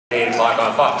Lock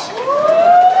on Fox.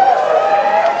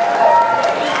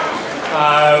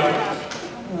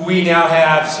 We now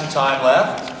have some time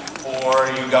left for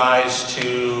you guys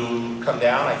to come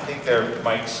down. I think there are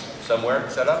mics somewhere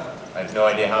set up. I have no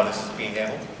idea how this is being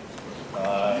handled.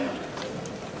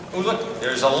 Oh look,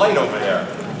 there's a light over there.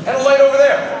 And a light over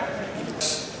there.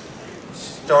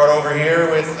 Start over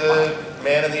here with the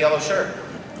man in the yellow shirt.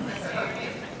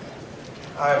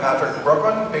 Hi, I'm Patrick from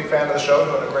Brooklyn. Big fan of the show,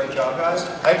 doing a great job, guys.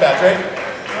 Hi, Patrick.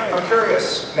 I'm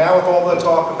curious, now with all the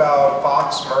talk about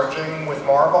Fox merging with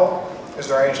Marvel, is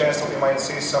there any chance that we might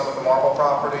see some of the Marvel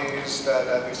properties that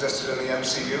have existed in the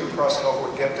MCU crossing over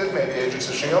with Gifted, maybe Agents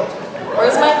of S.H.I.E.L.D.?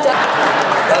 Where's my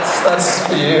dad? That's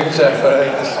for you, Jeph.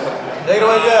 Take it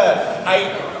away,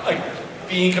 Dad.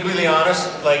 Being completely honest,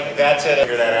 like that's it, I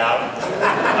figure that out.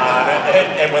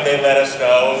 And when they let us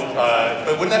know,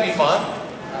 but wouldn't that be fun?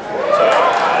 So,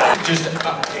 just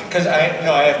because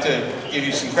I have to give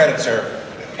you some credit, sir.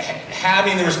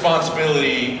 Having the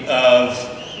responsibility of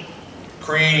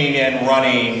creating and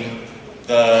running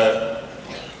the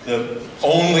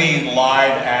only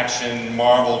live-action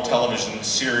Marvel television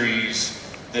series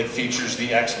that features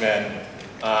the X-Men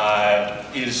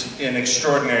is an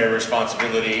extraordinary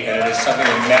responsibility, and it is something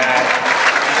that Matt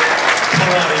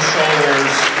put on his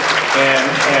shoulders and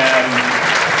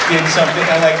did something.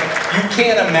 And like, you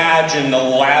can't imagine the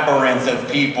labyrinth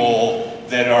of people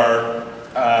that are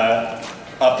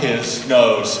up his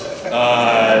nose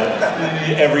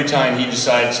every time he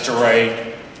decides to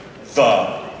write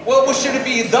the. Well, should it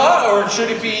be the, or should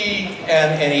it be,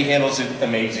 and he handles it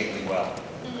amazingly well.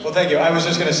 Well, thank you. I was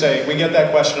just going to say, we get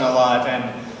that question a lot,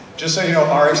 and just so you know,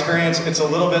 our experience, it's a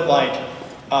little bit like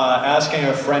asking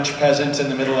a French peasant in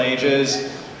the Middle Ages,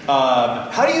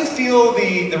 how do you feel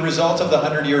the result of the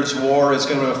 100 Years' War is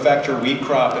going to affect your wheat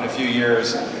crop in a few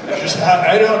years?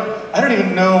 I don't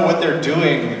even know what they're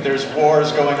doing. There's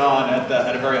wars going on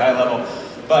at a very high level.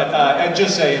 But I'd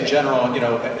just say, in general, you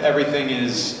know, everything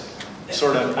is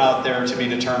sort of out there to be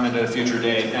determined at a future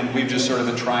date, and we've just sort of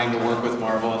been trying to work with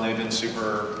Marvel, and they've been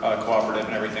super cooperative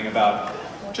and everything about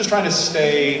just trying to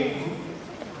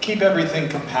keep everything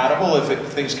compatible if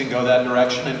things can go that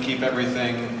direction, and keep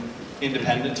everything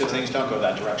independent if things don't go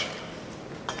that direction.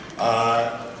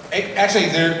 Actually,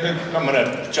 I'm going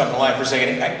to jump the line for a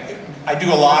second. I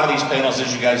do a lot of these panels,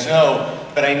 as you guys know,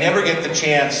 but I never get the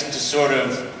chance to sort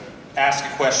of ask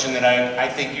a question that I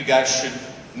think you guys should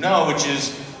know, which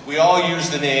is, we all use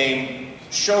the name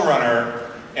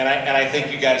showrunner, and I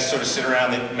think you guys sort of sit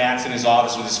around Matt's in his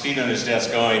office with his feet on his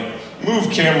desk going, move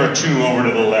camera 2 over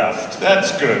to the left.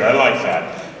 That's good, I like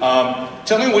that.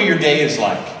 Tell me what your day is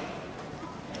like.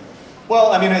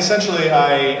 Well, I mean, essentially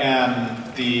I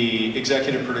am the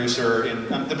executive producer,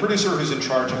 I'm the producer who's in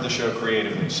charge of the show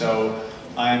creatively. So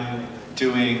I'm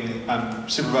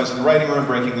supervising the writing room,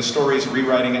 breaking the stories,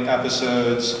 rewriting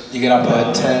episodes. You get up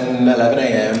at 10, 11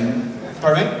 a.m.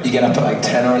 Pardon me? You get up at like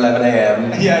 10 or 11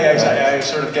 a.m. Yeah, exactly. I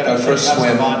sort of get up for a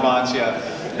swim. Bonbons, yeah.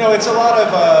 No, it's a lot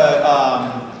of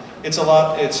it's a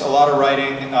lot of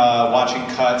writing, watching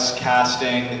cuts,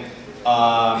 casting,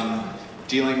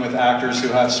 dealing with actors who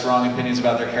have strong opinions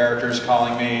about their characters,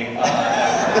 calling me.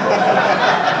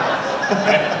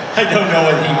 I don't know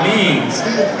what he means.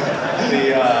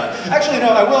 Actually, no,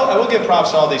 I will give props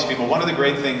to all these people. One of the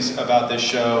great things about this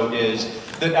show is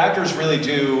that actors really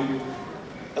do.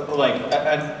 Like,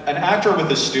 an actor with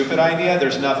a stupid idea,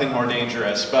 there's nothing more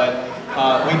dangerous, but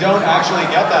we don't actually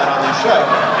get that on this show.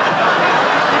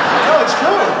 No, it's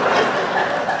true.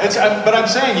 But I'm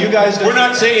saying, you guys... We're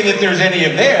not saying that there's any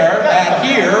of there,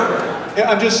 here. Yeah,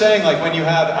 I'm just saying, like, when you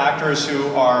have actors who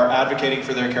are advocating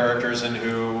for their characters and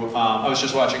who... I was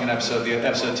just watching episode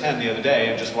 10 the other day,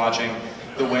 and just watching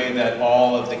the way that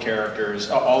all of the characters,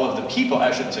 all of the people,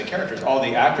 I shouldn't say characters, all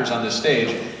the actors on this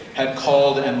stage had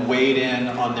called and weighed in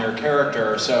on their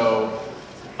character, so,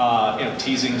 you know,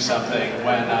 teasing something.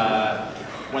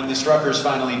 When the Struckers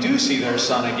finally do see their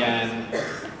son again,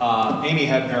 Amy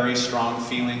had very strong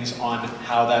feelings on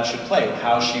how that should play,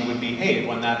 how she would behave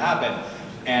when that happened.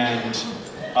 And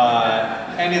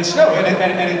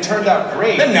it turned out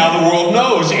great. And now the world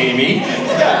knows, Amy.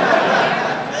 Yeah.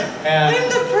 And I'm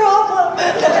the problem.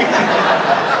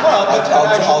 Well,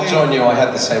 I'll join you. I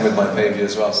had the same with my baby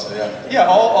as well. So yeah. Yeah,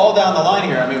 all down the line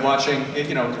here. I mean, watching,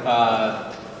 you know,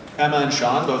 Emma and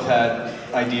Sean both had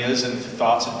ideas and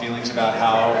thoughts and feelings about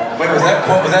how. Wait, was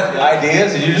that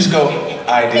ideas? Did you just go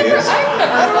ideas?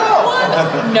 I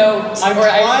don't know. Note. I'm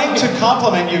trying to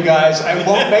compliment you guys. I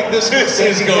won't make this mistake.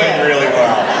 This is going really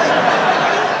well.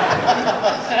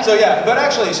 So yeah, but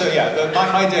actually,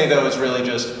 my day though is really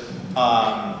just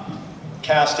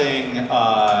casting,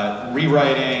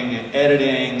 rewriting,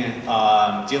 editing,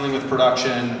 dealing with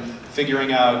production,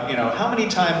 figuring out, you know, how many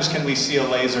times can we see a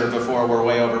laser before we're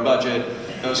way over budget,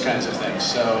 those kinds of things.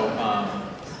 So,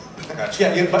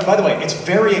 yeah, by the way, it's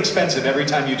very expensive every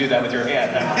time you do that with your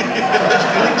hand.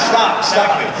 Stop.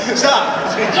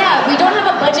 Yeah, we don't have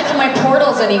a budget for my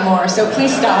portals anymore, so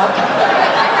please stop.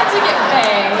 I had to get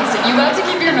bangs. You got to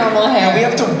keep your normal hair. We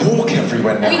have to walk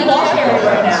everywhere now. We walk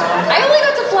everywhere now. I only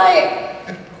got to fly.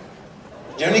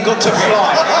 You only got to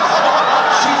fly.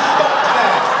 She stopped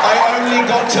there. I only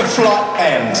got to fly.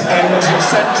 End of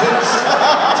sentence.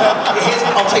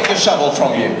 I'll take your shovel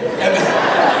from you.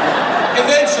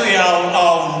 Eventually,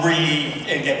 I'll read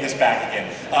and get this back again.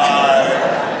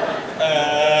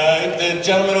 The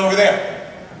gentleman over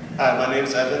there. Hi, my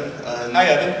name's Evan. Hi,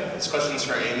 Evan. This question's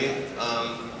for Amy.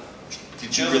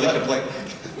 Did you really complain?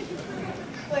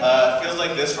 Feels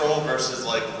like this role versus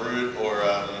like Root or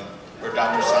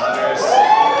Dr. Saunders,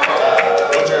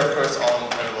 which are of course all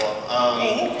incredible,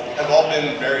 have all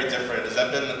been very different. Has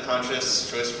that been a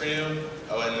conscious choice for you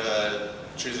when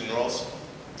choosing roles?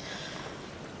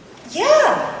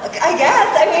 Yeah, I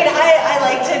guess. I mean, I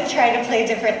like to try to play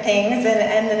different things,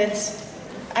 and then it's,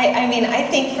 I mean, I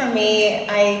think for me,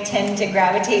 I tend to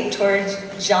gravitate towards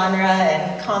genre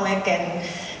and comic and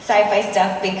sci-fi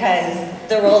stuff because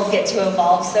the roles get to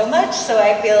evolve so much. So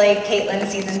I feel like Caitlin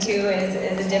season 2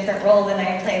 is a different role than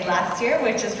I played last year,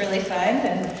 which is really fun,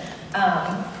 and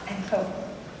I hope,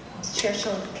 I'm sure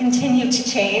she'll continue to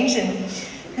change, and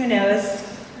who knows,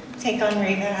 take on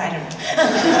Reva, I don't know.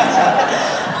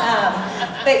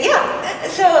 But yeah,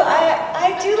 so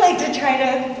I do like to try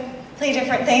to play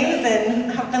different things,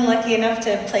 and have been lucky enough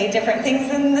to play different things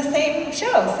in the same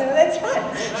show, so that's fun.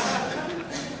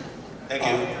 Thank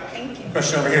you. Thank you.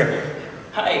 Question over here.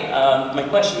 Hi, my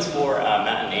question's for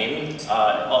Matt and Amy,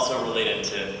 also related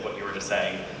to what you were just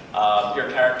saying. Your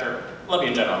character, love you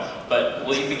in general, but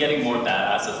will you be getting more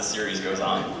badass as the series goes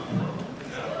on?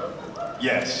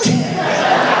 Yes.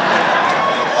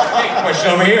 Hey,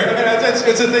 question over here. I mean,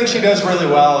 it's a thing she does really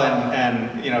well, and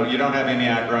you know, you don't have Amy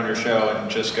Acker on your show and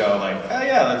just go like, oh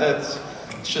yeah, let's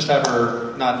just have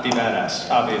her not be badass.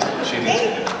 Obviously, she needs to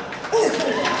do it.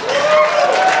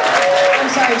 I'm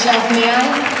sorry, Jeph, may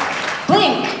I?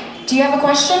 Blink, do you have a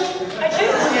question? I do.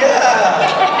 Yeah.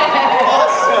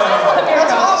 Awesome.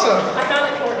 That's awesome. I found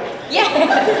it for you.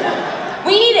 Yeah.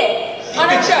 We need it on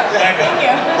our show. Thank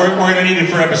you. We're gonna need it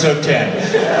for episode 10.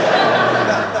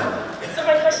 So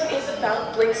my question is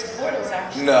about Blink's portals,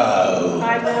 actually. No.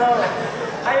 I know.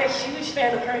 I'm a huge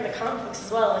fan of her in the comics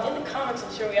as well. Like in the comics,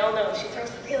 I'm sure we all know, she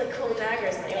throws really cool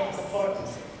daggers and they open the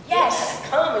portals. Yes.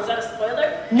 Is that a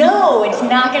spoiler? No, it's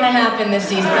not gonna happen this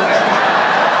season.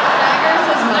 Daggers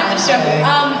is not the show.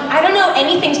 I don't know,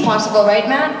 anything's possible, right,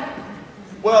 Matt?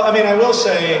 Well, I mean, I will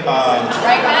say.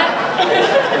 Right,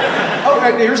 Matt? Oh,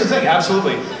 right, here's the thing.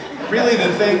 Absolutely. Really,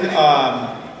 the thing.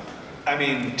 I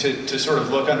mean, to sort of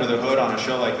look under the hood on a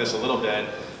show like this a little bit.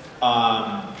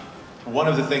 One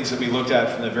of the things that we looked at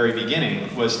from the very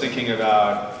beginning was thinking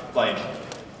about like,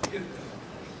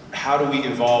 how do we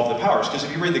evolve the powers? Because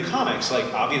if you read the comics, like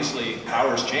obviously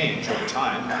powers change over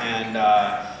time, and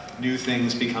new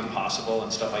things become possible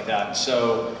and stuff like that.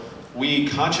 So we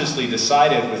consciously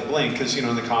decided with Blink, because you know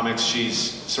in the comics she's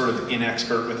sort of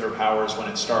inexpert with her powers when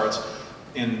it starts.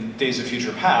 In Days of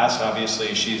Future Past,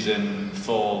 obviously she's in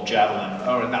full javelin,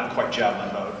 or not quite javelin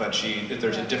mode, but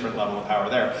there's a different level of power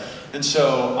there. And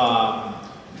so,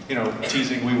 you know,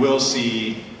 teasing, we will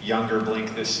see younger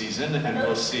Blink this season, and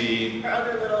we'll see Her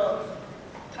other little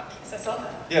cupcakes, I saw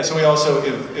that. yeah, so we also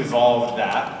evolved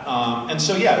that. And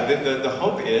so yeah, the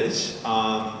hope is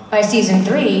By season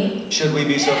 3, should we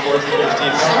be so fortunate as to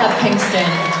she'll have Pinkston.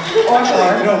 Or actually,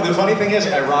 you Thor. know, the funny thing is,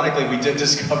 ironically, we did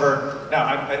discover, now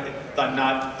I'm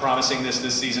not promising this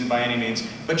season by any means,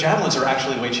 but javelins are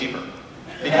actually way cheaper.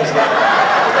 Because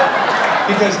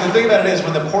the thing about it is,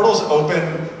 when the portals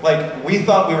open, like, we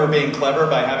thought we were being clever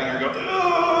by having her go,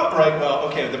 ugh, right, well,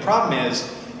 okay, the problem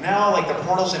is, now, like, the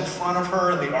portal's in front of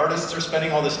her, and the artists are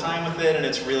spending all this time with it, and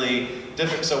it's really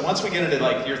difficult. So once we get into,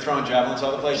 like, you're throwing javelins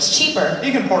all the place. It's cheaper.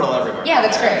 You can portal everywhere. Yeah,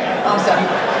 that's great. Awesome.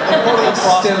 The portal It's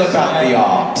across still about the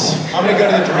art. I'm gonna go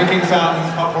to the drinking fountain,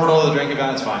 portal to the drinking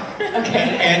fountain, it's fine.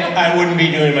 Okay. And I wouldn't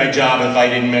be doing my job if I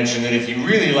didn't mention that if you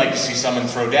really like to see someone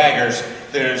throw daggers,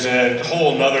 there's a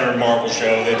whole nother Marvel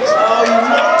show that's... Oh, you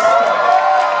know.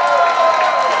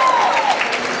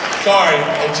 Sorry,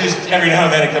 it's just every now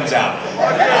and then it comes out.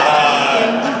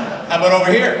 How about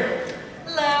over here?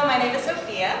 Hello, my name is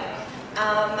Sophia.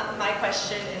 My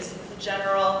question is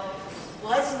general.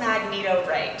 Was Magneto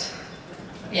right?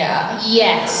 Yeah.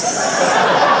 Yes.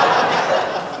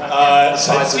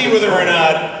 Let's see whether or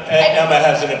not Emma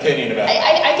has an opinion about it.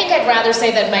 I think I'd rather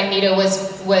say that Magneto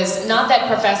was not that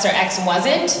Professor X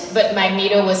wasn't, but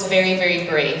Magneto was very, very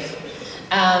brave.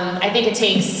 I think it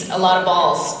takes a lot of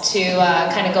balls to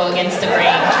kind of go against the grain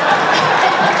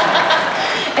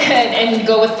and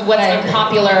go with what's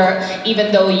unpopular,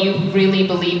 even though you really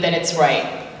believe that it's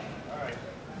right.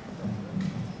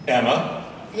 Emma?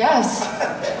 Yes.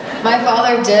 My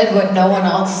father did what no one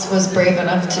else was brave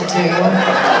enough to do.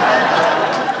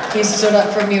 He stood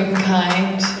up for mutant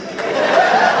kind,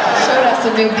 showed us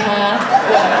a new path.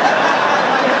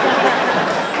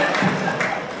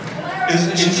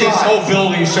 If this whole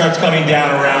building starts coming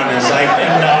down around us, I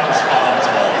am not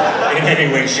responsible in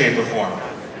any way, shape, or form.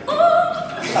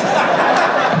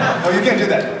 Oh, you can't do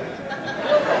that.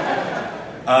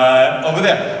 Over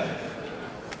there.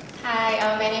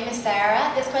 Hi, my name is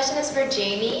Sarah. This question is for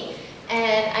Jamie,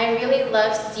 and I really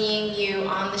love seeing you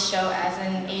on the show as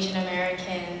an Asian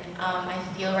American. I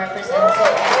feel represented.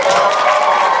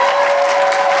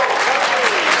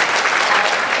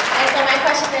 And so my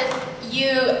question is, you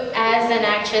as an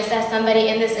actress, as somebody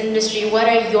in this industry, what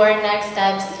are your next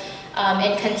steps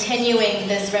in continuing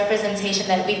this representation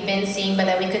that we've been seeing, but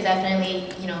that we could definitely,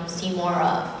 see more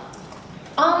of?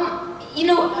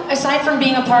 Aside from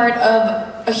being a part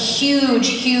of a huge,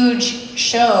 huge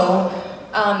show,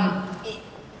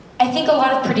 I think a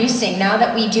lot of producing, now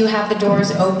that we do have the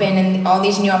doors open and all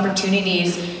these new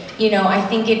opportunities, I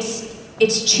think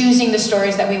it's choosing the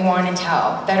stories that we want to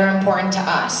tell, that are important to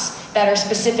us, that are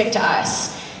specific to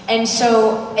us. And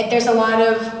so there's a lot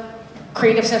of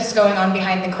creative stuff going on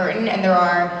behind the curtain, and there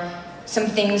are some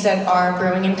things that are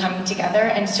brewing and coming together,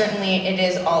 and certainly it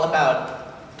is all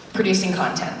about producing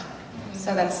content.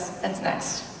 So that's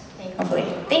next, hopefully.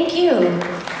 Thank you.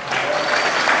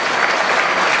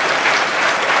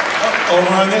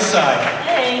 Over on this side.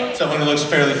 Hey. Someone who looks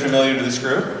fairly familiar to this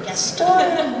group. Yes.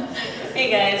 Hey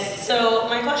guys, so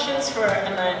my question is for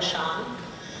Emma and Sean.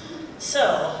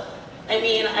 So, I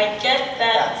get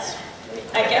that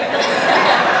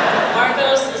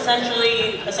Marcos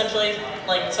essentially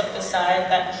like took the side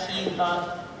that he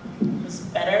thought was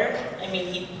better.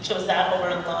 He chose that over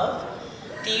love.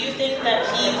 Do you think that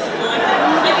he's going to,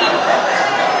 do you think that...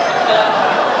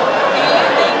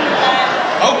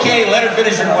 Okay, let her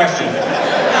finish her question.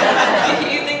 Do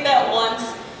you think that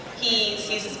once he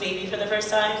sees his baby for the first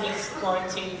time, he's going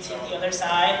to take the other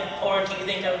side? Or do you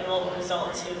think it will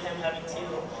result to him having to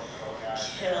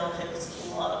kill his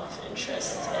love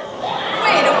interest?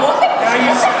 Wait, what? Now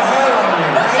you set her on you.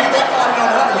 Now you started on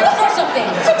her. Let's do something.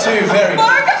 Two very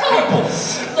people.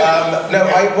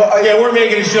 Yeah, we're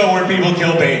making a show where people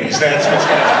kill babies. That's what's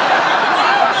going on.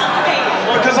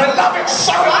 Because I love it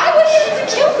so much. Why would he have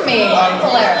to kill me?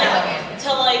 To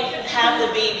have the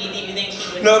baby, do you think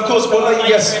he would... No, of course,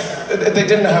 yes, they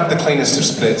didn't have the cleanest of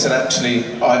splits, and actually,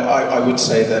 I would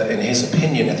say that in his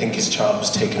opinion, I think his child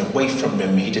was taken away from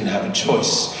him. He didn't have a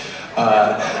choice.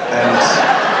 Am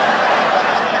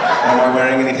I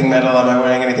wearing anything metal? Am I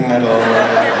wearing anything metal?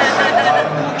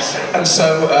 And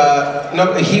so,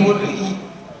 no, he would...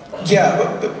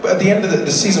 at the end of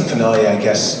the season finale, I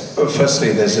guess,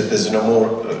 firstly, there's a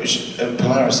more...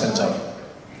 Polaris ends up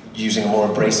using a more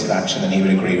abrasive action than he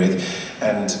would agree with,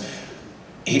 and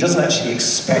he doesn't actually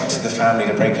expect the family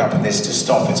to break up and this to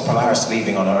stop. It's Polaris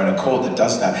leaving on her own accord that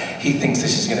does that. He thinks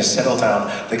this is going to settle down,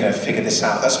 they're going to figure this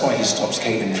out. That's why he stops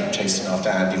Caitlin from chasing after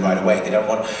Andy right away. They don't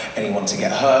want anyone to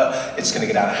get hurt, it's going to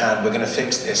get out of hand, we're going to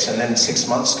fix this. And then 6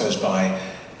 months goes by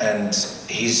and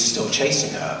he's still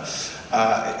chasing her.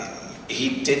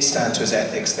 He did stand to his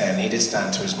ethics then, he did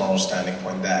stand to his moral standing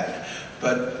point then,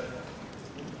 but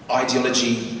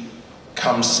ideology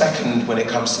comes second when it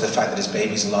comes to the fact that his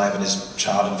baby's alive and his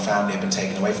child and family have been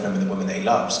taken away from him and the woman that he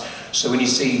loves. So when you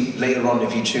see later on,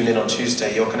 if you tune in on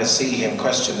Tuesday, you're going to see him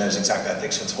question those exact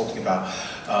ethics you're talking about.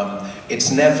 It's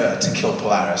never to kill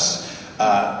Polaris,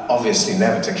 obviously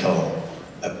never to kill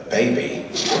a baby.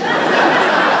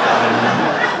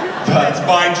 That's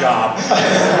my job.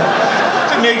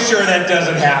 To make sure that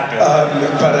doesn't happen.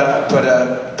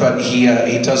 But he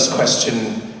does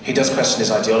question. He does question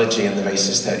his ideology on the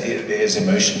basis that his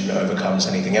emotion overcomes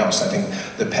anything else. I think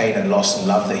the pain and loss and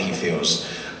love that he feels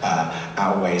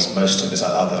outweighs most of his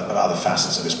other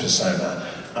facets of his persona.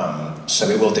 So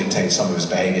it will dictate some of his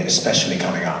behavior, especially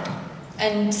coming up.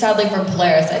 And sadly for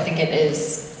Polaris, I think it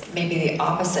is maybe the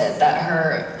opposite, that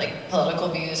her political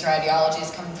views, her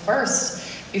ideologies come first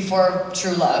before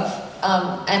true love.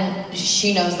 And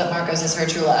she knows that Marcos is her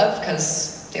true love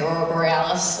because the Aurora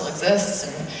Borealis still exists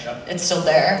and it's still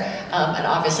there. And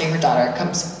obviously her daughter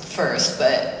comes first,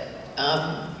 but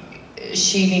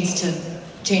she needs to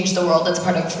change the world. It's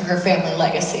part of her family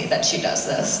legacy that she does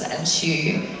this, and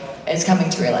she is coming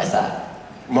to realize that.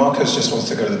 Marcus just wants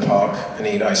to go to the park and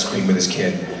eat ice cream with his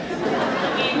kid.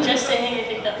 I mean, just saying, I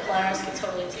think that Polaris could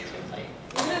totally take you a fight.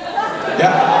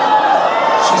 Yeah.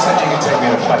 She said you could take me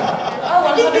in a fight.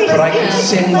 Oh, 100%. But I can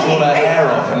singe all her hair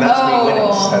off, and that's me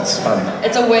winning, so that's fun.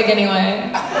 It's a wig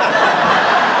anyway.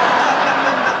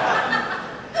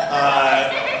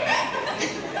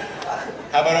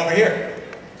 How about over here?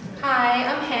 Hi,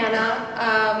 I'm Hannah.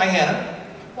 Hi, Hannah.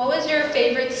 What was your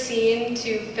favorite scene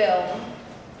to film?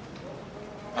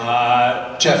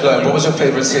 Jeph Loeb, what was your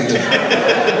favorite scene to film?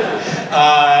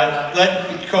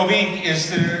 Coby,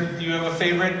 do you have a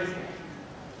favorite?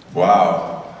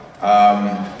 Wow.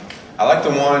 I like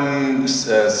the one,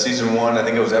 season 1, I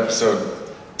think it was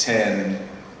episode 10,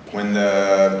 when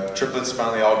the triplets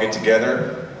finally all get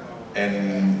together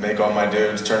and make all my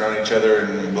dudes turn on each other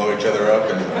and blow each other up,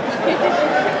 and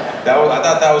I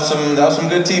thought that was some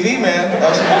good TV, man. That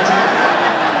was some good TV.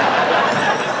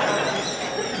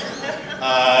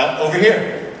 Over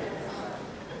here.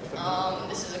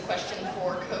 This is a question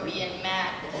for Coby and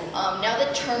Matt. Now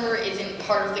that Turner isn't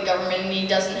part of the government and he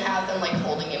doesn't have them like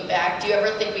holding him back, do you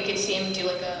ever think we could see him do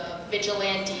like a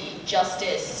vigilante,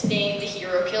 justice, staying the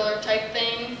hero killer type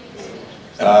thing?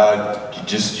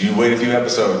 You wait a few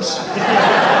episodes.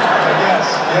 Yes.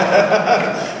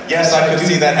 Yes, I could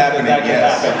see that happening,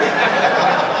 yes.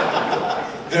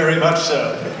 Very much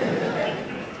so.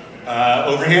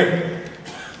 Over here.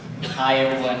 Hi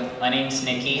everyone, my name's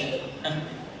Nikki.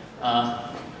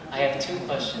 I have 2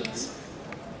 questions.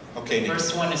 Okay, Nikki.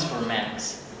 First one is for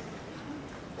Max.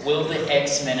 Will the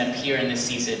X-Men appear in this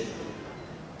season?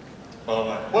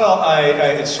 Well,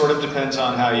 it sort of depends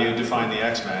on how you define the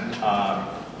X-Men.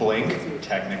 Blink,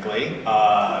 technically.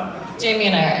 Jamie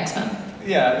and I are X-Men.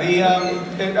 Yeah,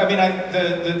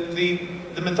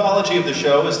 the mythology of the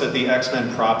show is that the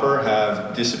X-Men proper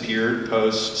have disappeared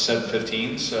post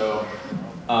 7/15, so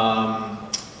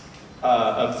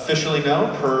officially no,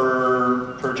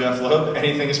 per Jeph Loeb,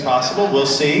 anything is possible. We'll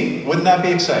see. Wouldn't that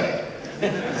be exciting?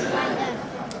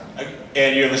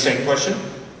 And you have the same question?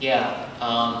 Yeah.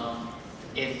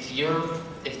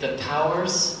 If the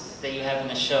powers that you have in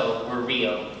the show were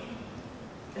real,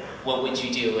 what would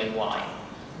you do and why?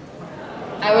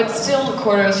 I would steal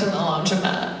quarters from the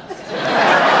laundromat.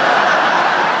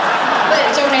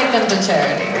 But donate them to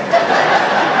charity.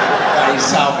 You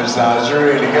salvaged that, it's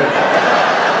really good.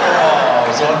 Oh, I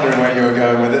was wondering where you were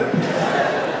going with it.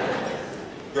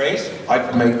 Grace?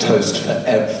 I'd make toast for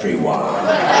everyone.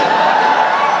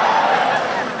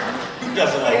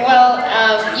 Well,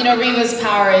 Reva's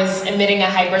power is emitting a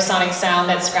hypersonic sound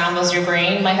that scrambles your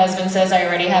brain. My husband says I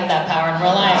already have that power in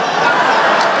real life.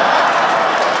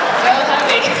 So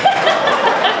happy.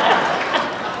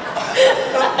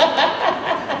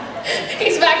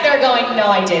 He's back there going, no,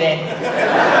 I didn't.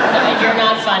 You're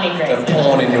not funny, Grace. The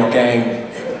porn in your game.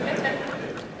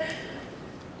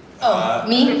 Oh,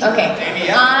 me? Okay.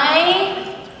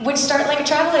 I would start like a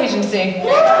travel agency.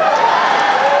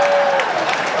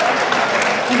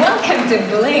 Welcome to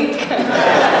Blink.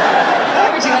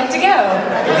 Where would you like to go?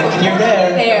 Blink, you're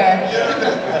there. There.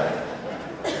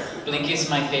 Blink is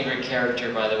my favorite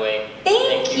character, by the way.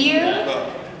 Thank you.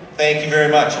 Well, thank you very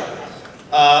much.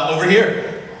 Over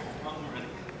here.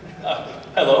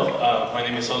 Hello, my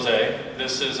name is Jose.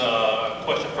 This is a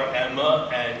question for Emma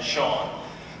and Sean.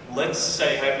 Let's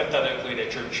say hypothetically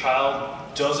that your child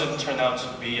doesn't turn out to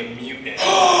be a mutant.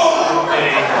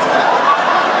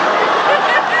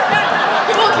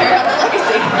 We will carry on the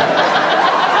legacy.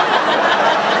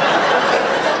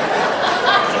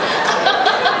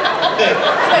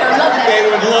 They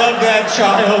would love that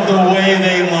child the way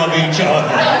they love each other.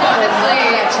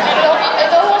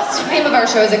 The whole theme of our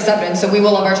show is acceptance, so we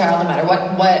will love our child no matter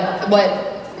what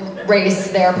race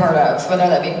they're part of, whether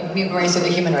that be mutant race or the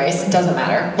human race. It doesn't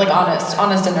matter. Like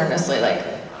honest and earnestly, like.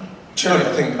 Truly,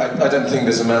 I don't think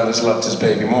there's a man that's loved his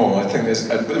baby more. I think there's,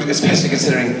 especially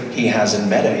considering he hasn't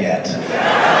met her yet.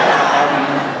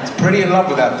 He's pretty in love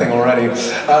with that thing already.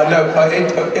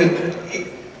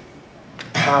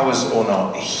 Powers or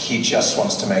not, he just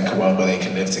wants to make a world where they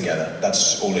can live together.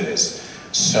 That's all it is.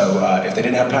 So if they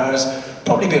didn't have powers,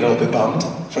 probably be a little bit bummed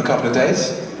for a couple of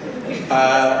days.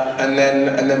 And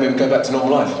then we would go back to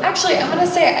normal life. Actually, I'm gonna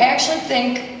say, I actually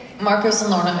think Marcos and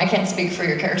Lorna, I can't speak for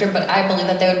your character, but I believe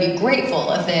that they would be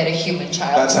grateful if they had a human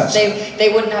child. They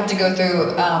wouldn't have to go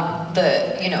through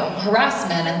the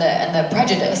harassment and the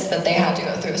prejudice that they had to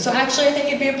go through. So actually, I think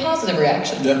it'd be a positive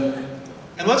reaction. Yeah.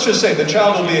 And let's just say the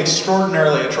child will be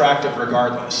extraordinarily attractive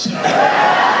regardless.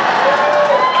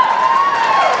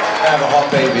 have a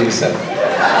hot baby, he said.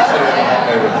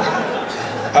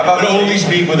 How about but only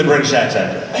speak with a British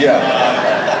accent.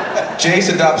 Yeah.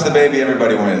 Jace adopts the baby,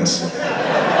 everybody wins.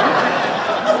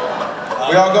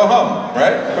 We all go home,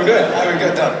 right? We're good. We're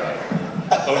good, done.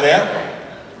 Over there?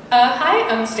 Hi,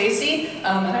 I'm Stacy,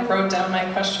 and I wrote down my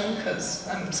question because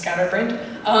I'm scatterbrained.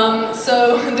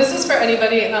 So this is for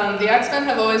anybody. The X-Men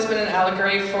have always been an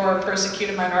allegory for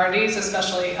persecuted minorities,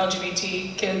 especially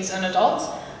LGBT kids and adults.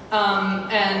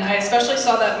 And I especially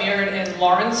saw that mirrored in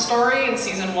Lauren's story in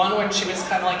season 1 when she was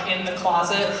kind of like in the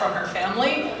closet from her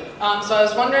family. So I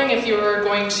was wondering if you were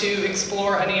going to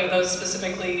explore any of those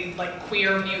specifically like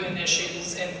queer mutant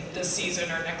issues in this season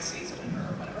or next season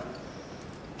or whatever.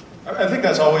 I think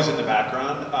that's always in the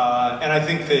background. And I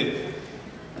think that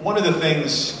one of the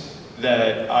things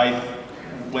that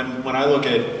when I look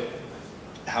at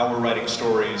how we're writing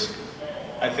stories,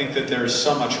 I think that there's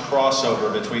so much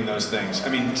crossover between those things. I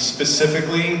mean,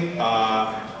 specifically,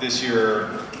 this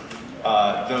year,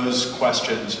 those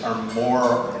questions are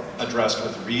more addressed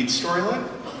with Reed's storyline.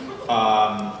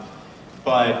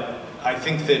 But I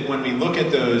think that when we look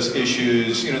at those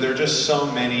issues, you know, there are just so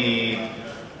many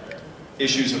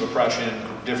issues of oppression,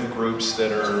 different groups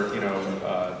that are, you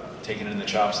know, taken in the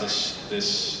chops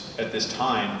at this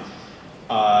time,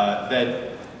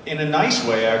 that in a nice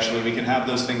way, actually, we can have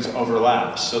those things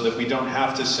overlap so that we don't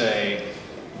have to say,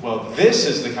 well, this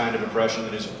is the kind of oppression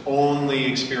that is only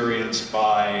experienced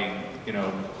by, you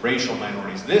know, racial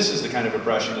minorities. This is the kind of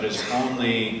oppression that is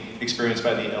only experienced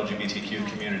by the LGBTQ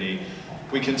community.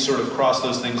 We can sort of cross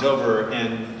those things over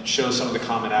and show some of the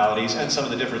commonalities and some of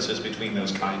the differences between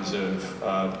those kinds of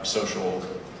social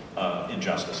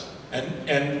injustice.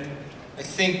 And I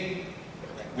think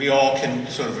we all can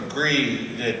sort of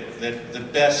agree that the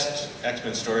best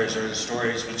X-Men stories are the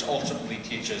stories which ultimately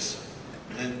teach us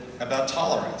about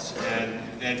tolerance. And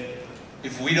that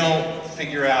if we don't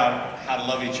figure out how to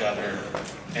love each other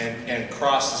and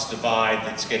cross this divide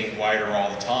that's getting wider all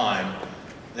the time,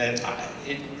 then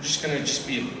we're just going to just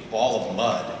be a ball of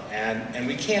mud. And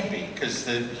we can't be, because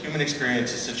the human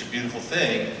experience is such a beautiful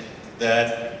thing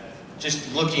that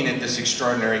just looking at this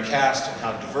extraordinary cast and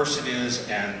how diverse it is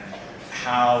and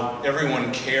how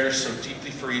everyone cares so deeply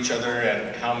for each other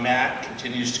and how Matt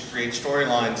continues to create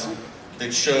storylines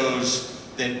that shows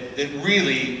that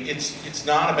really it's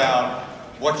not about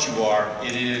what you are,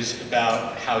 it is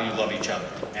about how you love each other.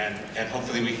 And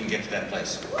hopefully we can get to that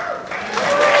place.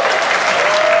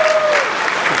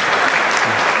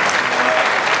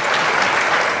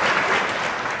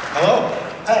 Hello.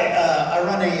 Hi, I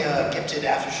run a gifted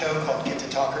after show called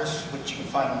Gifted Talkers, which you can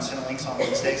find on Cinelinks on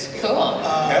Wednesdays. Cool.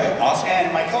 Okay, awesome.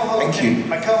 And my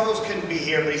co-host couldn't be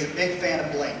here, but he's a big fan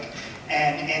of Blink.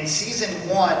 And in season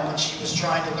 1, when she was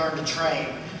trying to learn to train,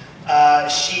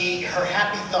 her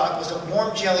happy thought was a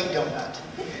warm jelly donut.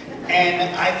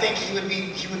 And I think he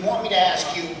would want me to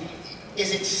ask you,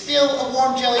 is it still a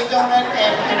warm jelly donut?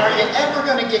 And are you ever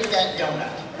going to get that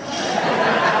donut?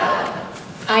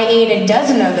 I ate a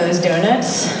dozen of those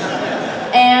donuts,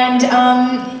 and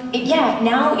yeah,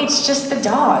 now it's just the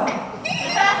dog.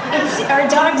 It's our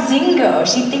dog Zingo.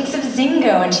 She thinks of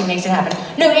Zingo and she makes it happen.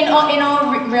 No, in all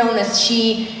realness,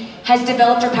 she has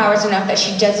developed her powers enough that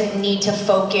she doesn't need to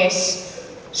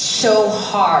focus so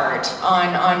hard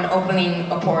on opening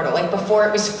a portal. Like before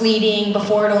it was fleeting,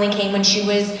 before it only came when she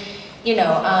was, you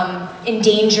know, in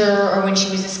danger or when she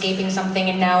was escaping something,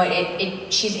 and now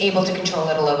she's able to control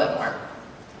it a little bit more.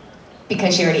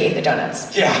 Because she already ate the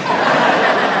donuts. Yeah.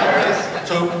 There it is.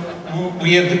 So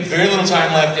we have very little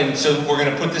time left, and so we're going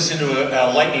to put this into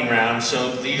a lightning round.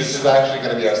 So this is actually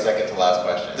going to be our second to last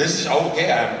question. This is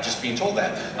okay. I'm just being told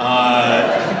that.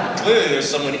 Clearly, there's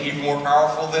someone even more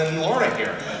powerful than Lorna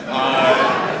here.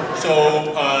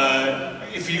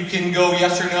 If you can go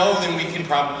yes or no, then we can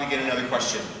probably get another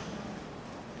question.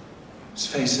 His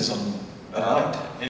face is on a light.